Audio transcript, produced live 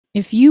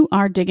If you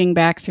are digging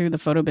back through the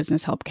Photo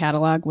Business Help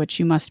catalog, which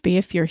you must be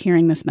if you're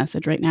hearing this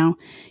message right now,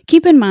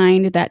 keep in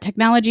mind that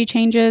technology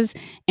changes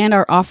and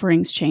our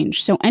offerings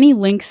change. So any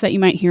links that you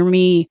might hear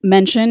me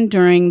mention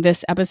during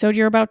this episode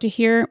you're about to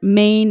hear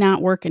may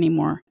not work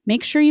anymore.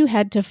 Make sure you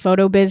head to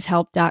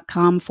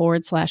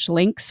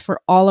photobizhelp.com/links for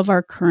all of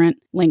our current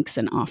links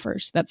and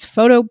offers. That's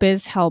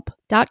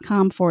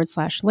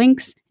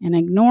photobizhelp.com/links, and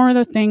ignore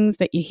the things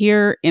that you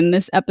hear in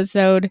this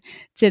episode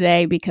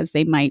today because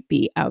they might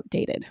be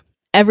outdated.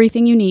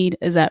 Everything you need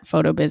is at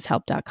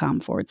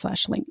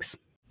photobizhelp.com/links.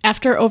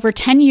 After over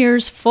 10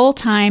 years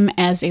full-time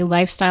as a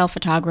lifestyle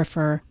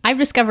photographer, I've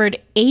discovered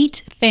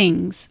 8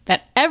 things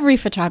that every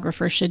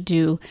photographer should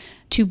do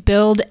to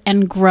build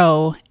and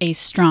grow a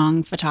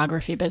strong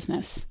photography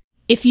business.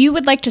 If you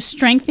would like to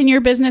strengthen your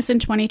business in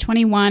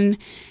 2021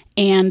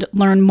 and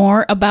learn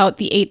more about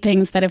the 8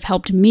 things that have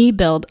helped me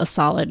build a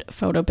solid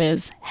photo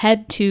biz,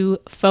 head to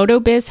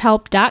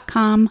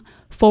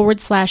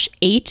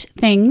photobizhelp.com/8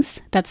 things.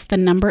 That's the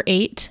number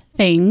 8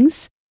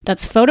 things.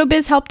 That's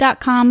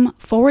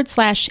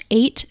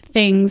photobizhelp.com/8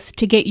 things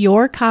to get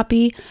your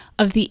copy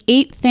of the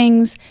 8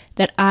 things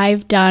that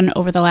I've done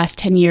over the last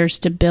 10 years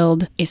to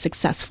build a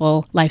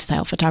successful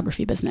lifestyle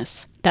photography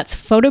business. That's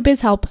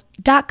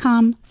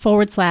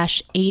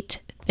photobizhelp.com/8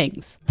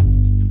 things.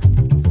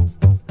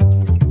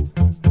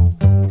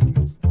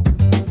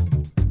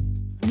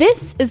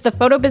 This is the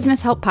Photo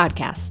Business Help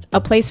Podcast, a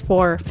place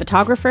for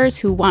photographers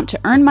who want to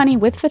earn money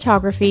with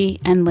photography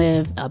and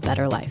live a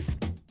better life.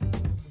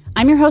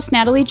 I'm your host,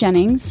 Natalie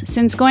Jennings.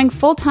 Since going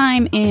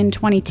full-time in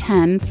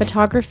 2010,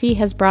 photography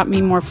has brought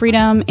me more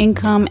freedom,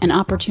 income, and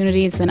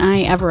opportunities than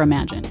I ever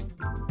imagined.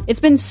 It's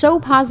been so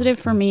positive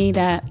for me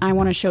that I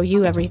want to show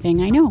you everything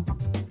I know.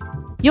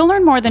 You'll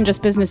learn more than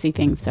just businessy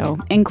things, though,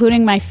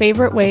 including my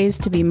favorite ways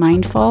to be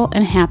mindful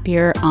and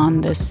happier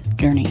on this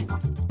journey.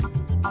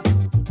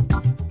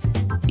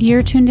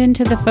 You're tuned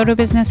into the Photo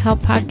Business Help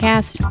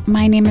Podcast.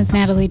 My name is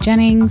Natalie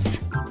Jennings.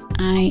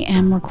 I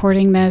am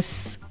recording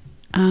this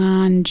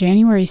on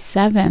January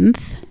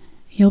 7th.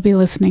 You'll be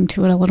listening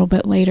to it a little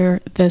bit later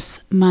this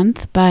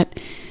month, but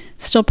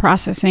still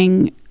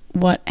processing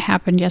what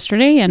happened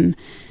yesterday and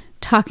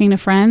talking to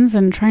friends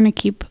and trying to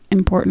keep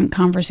important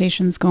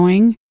conversations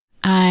going.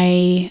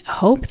 I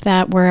hope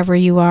that wherever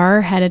you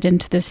are headed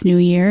into this new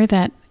year,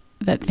 that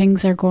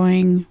things are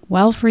going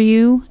well for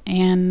you,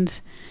 and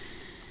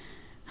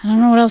I don't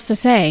know what else to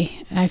say.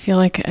 I feel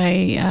like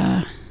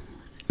I'm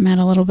at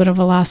a little bit of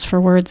a loss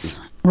for words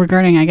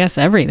regarding, I guess,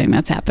 everything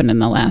that's happened in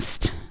the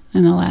last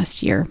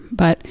year.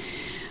 But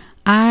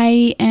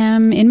I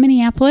am in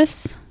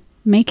Minneapolis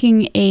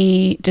making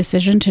a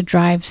decision to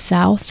drive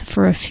south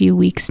for a few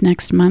weeks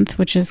next month,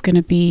 which is going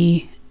to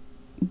be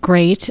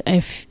great.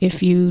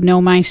 If you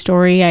know my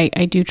story,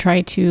 I do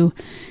try to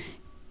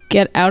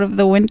get out of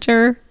the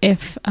winter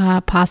if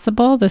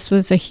possible. This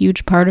was a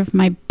huge part of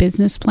my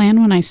business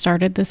plan when I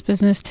started this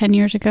business 10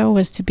 years ago,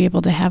 was to be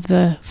able to have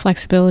the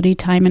flexibility,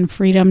 time, and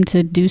freedom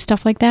to do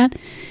stuff like that.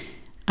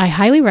 I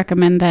highly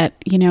recommend that,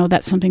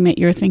 that's something that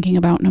you're thinking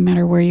about no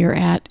matter where you're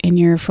at in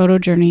your photo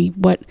journey.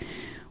 What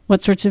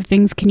sorts of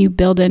things can you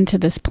build into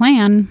this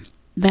plan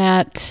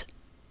that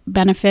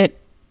benefit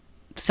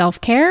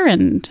self-care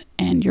and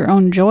your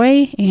own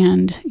joy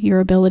and your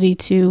ability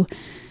to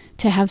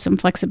have some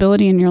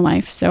flexibility in your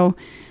life. So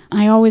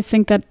I always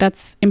think that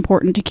that's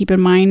important to keep in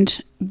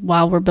mind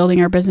while we're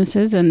building our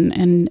businesses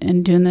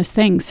and doing this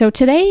thing. So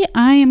today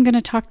I am going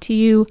to talk to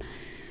you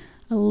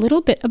a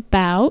little bit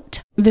about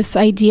this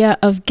idea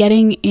of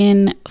getting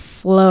in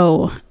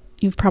flow.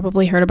 You've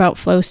probably heard about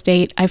flow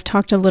state. I've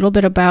talked a little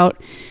bit about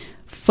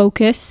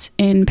focus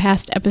in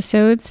past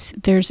episodes.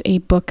 There's a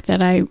book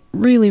that I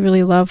really,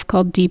 really love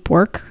called Deep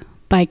Work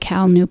by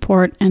Cal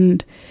Newport,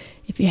 and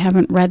if you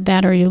haven't read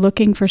that or you're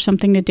looking for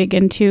something to dig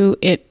into,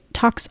 it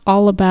talks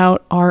all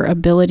about our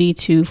ability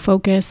to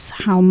focus,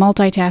 how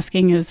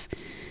multitasking is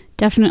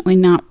definitely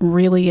not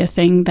really a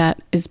thing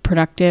that is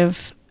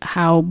productive,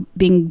 how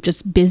being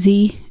just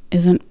busy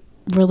isn't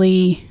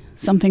really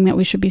something that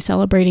we should be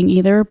celebrating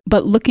either,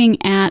 but looking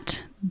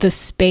at the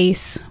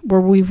space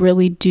where we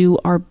really do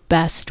our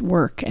best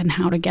work and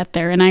how to get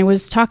there. And I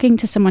was talking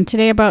to someone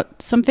today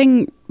about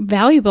something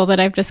valuable that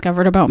I've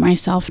discovered about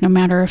myself, no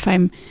matter if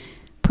I'm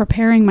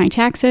preparing my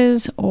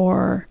taxes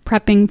or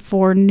prepping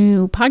for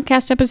new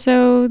podcast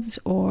episodes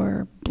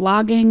or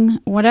blogging,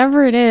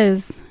 whatever it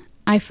is,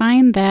 I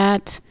find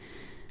that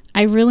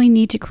I really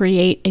need to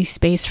create a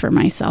space for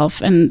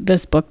myself. And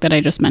this book that I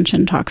just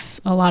mentioned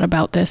talks a lot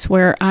about this,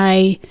 where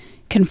I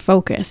can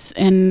focus.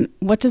 And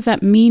what does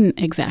that mean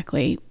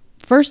exactly?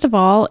 First of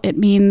all, it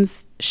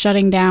means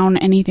shutting down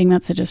anything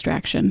that's a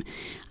distraction.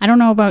 I don't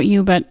know about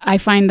you, but I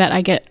find that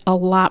I get a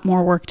lot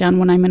more work done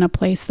when I'm in a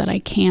place that I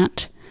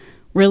can't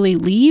really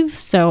leave.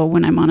 So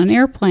when I'm on an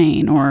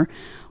airplane or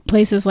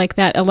places like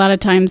that, a lot of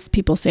times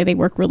people say they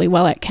work really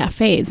well at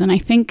cafes. And I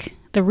think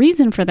the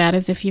reason for that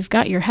is if you've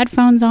got your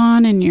headphones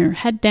on and your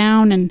head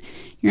down and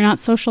you're not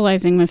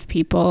socializing with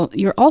people,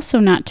 you're also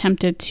not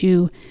tempted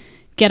to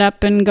get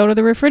up and go to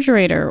the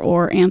refrigerator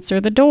or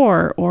answer the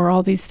door or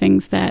all these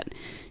things that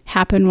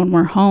happen when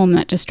we're home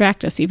that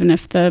distract us, even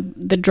if the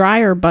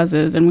dryer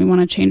buzzes and we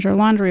want to change our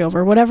laundry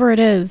over, whatever it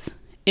is,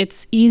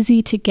 it's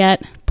easy to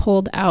get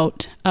pulled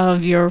out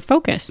of your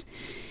focus.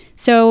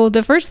 So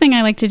the first thing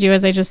I like to do,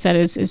 as I just said,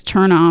 is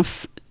turn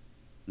off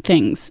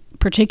things,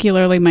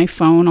 particularly my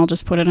phone. I'll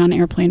just put it on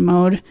airplane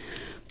mode.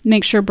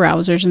 Make sure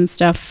browsers and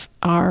stuff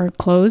are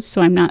closed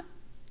so I'm not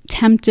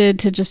tempted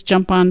to just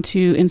jump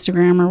onto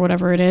Instagram or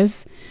whatever it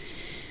is.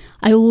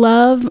 I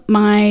love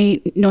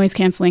my noise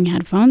canceling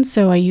headphones,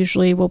 so I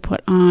usually will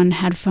put on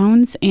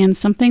headphones and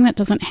something that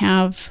doesn't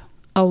have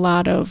a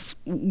lot of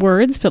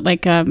words, but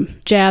like a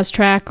jazz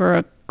track or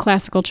a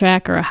classical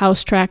track or a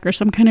house track or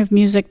some kind of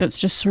music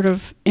that's just sort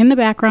of in the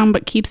background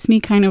but keeps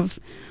me kind of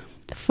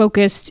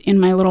focused in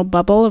my little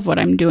bubble of what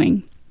I'm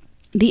doing.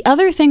 The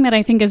other thing that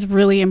I think is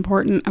really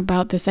important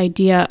about this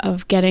idea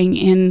of getting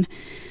in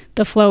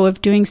the flow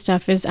of doing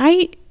stuff is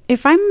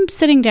if I'm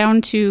sitting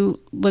down to,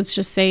 let's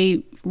just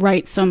say,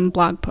 write some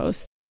blog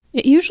post,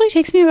 it usually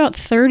takes me about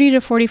 30 to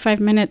 45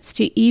 minutes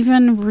to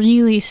even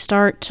really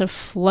start to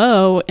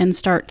flow and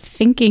start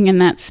thinking in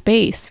that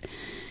space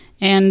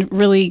and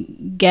really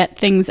get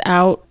things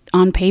out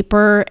on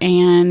paper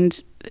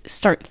and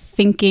start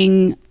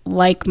thinking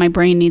like my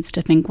brain needs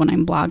to think when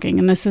I'm blogging.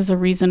 And this is a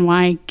reason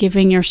why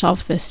giving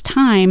yourself this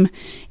time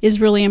is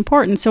really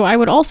important. So I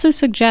would also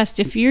suggest,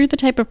 if you're the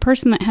type of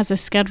person that has a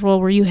schedule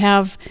where you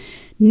have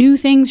new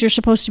things you're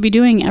supposed to be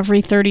doing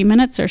every 30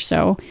 minutes or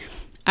so,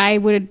 I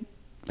would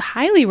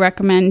highly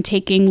recommend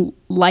taking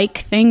like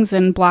things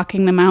and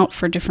blocking them out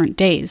for different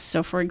days.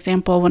 So for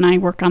example, when I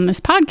work on this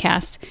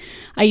podcast,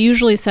 I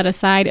usually set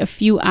aside a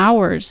few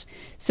hours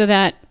so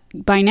that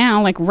by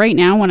now, like right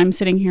now when I'm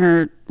sitting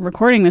here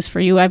recording this for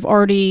you, I've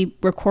already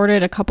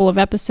recorded a couple of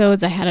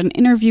episodes. I had an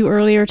interview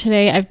earlier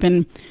today. I've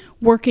been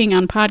working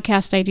on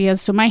podcast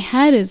ideas. So my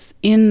head is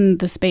in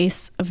the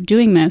space of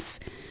doing this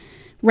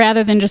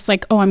rather than just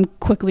like, oh, I'm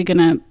quickly going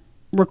to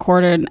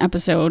record an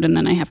episode and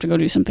then I have to go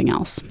do something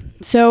else.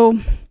 So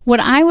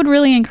what I would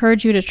really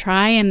encourage you to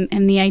try,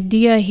 and the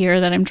idea here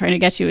that I'm trying to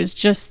get to, is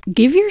just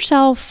give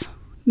yourself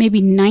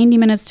maybe 90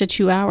 minutes to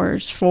 2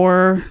 hours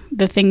for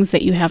the things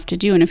that you have to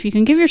do. And if you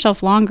can give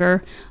yourself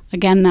longer,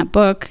 again, that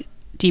book,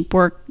 Deep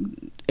Work,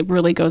 it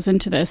really goes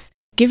into this.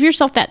 Give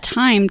yourself that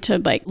time to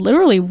like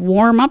literally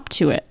warm up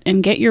to it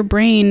and get your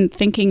brain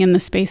thinking in the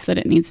space that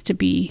it needs to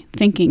be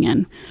thinking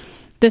in.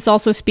 This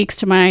also speaks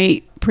to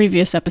my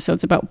previous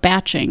episodes about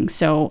batching.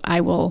 So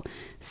I will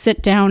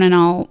sit down and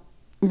I'll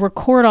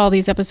record all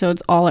these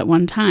episodes all at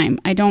one time.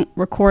 I don't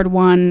record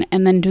one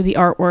and then do the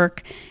artwork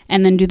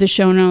and then do the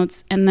show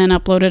notes and then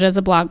upload it as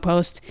a blog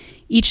post.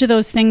 Each of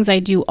those things I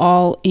do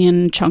all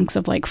in chunks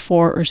of like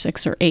 4 or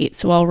 6 or 8.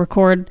 So I'll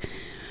record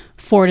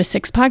 4 to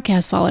 6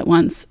 podcasts all at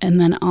once and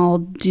then I'll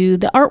do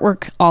the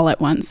artwork all at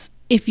once.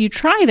 If you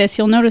try this,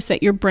 you'll notice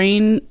that your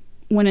brain,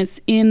 when it's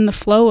in the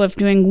flow of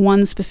doing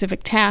one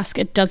specific task,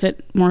 it does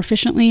it more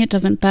efficiently, it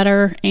does it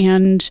better,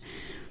 and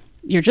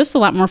you're just a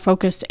lot more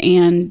focused.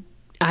 And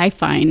I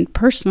find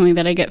personally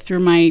that I get through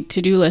my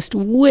to-do list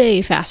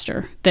way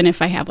faster than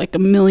if I have like a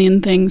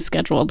million things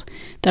scheduled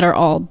that are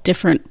all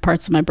different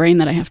parts of my brain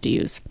that I have to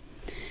use.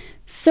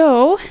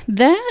 So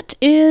that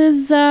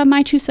is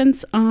my 2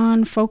 cents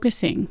on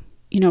focusing.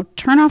 You know,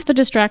 turn off the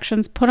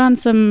distractions, put on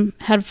some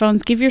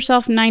headphones, give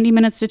yourself 90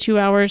 minutes to 2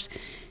 hours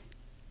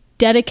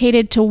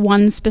dedicated to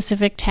one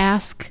specific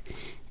task,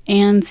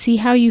 and see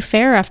how you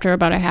fare after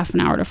about a half an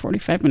hour to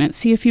 45 minutes.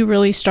 See if you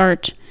really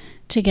start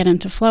to get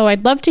into flow.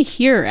 I'd love to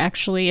hear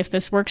actually if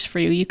this works for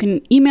you. You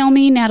can email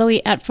me,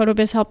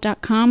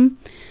 Natalie@photobizhelp.com.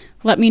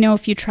 Let me know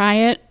if you try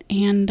it.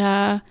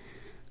 And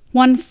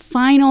one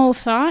final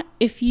thought,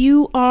 if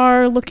you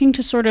are looking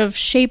to sort of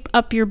shape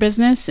up your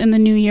business in the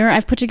new year,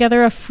 I've put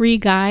together a free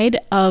guide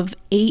of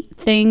 8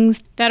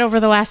 things that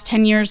over the last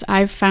 10 years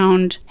I've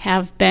found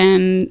have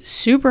been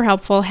super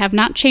helpful, have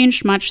not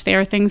changed much. They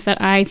are things that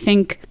I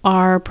think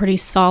are pretty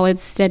solid,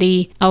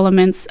 steady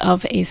elements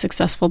of a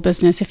successful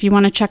business. If you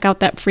want to check out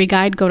that free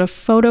guide, go to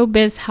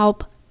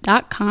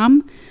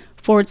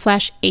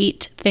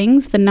photobizhelp.com/8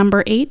 things, the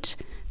number 8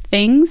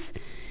 things,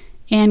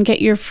 and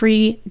get your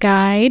free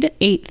guide,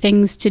 8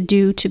 things to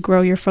do to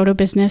grow your photo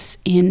business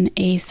in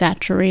a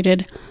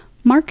saturated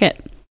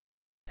market.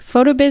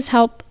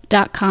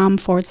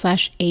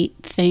 photobizhelp.com/8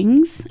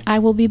 things. I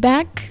will be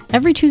back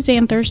every Tuesday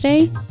and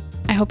Thursday.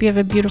 I hope you have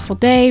a beautiful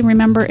day.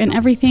 Remember, in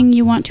everything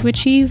you want to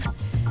achieve,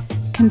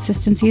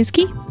 consistency is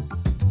key.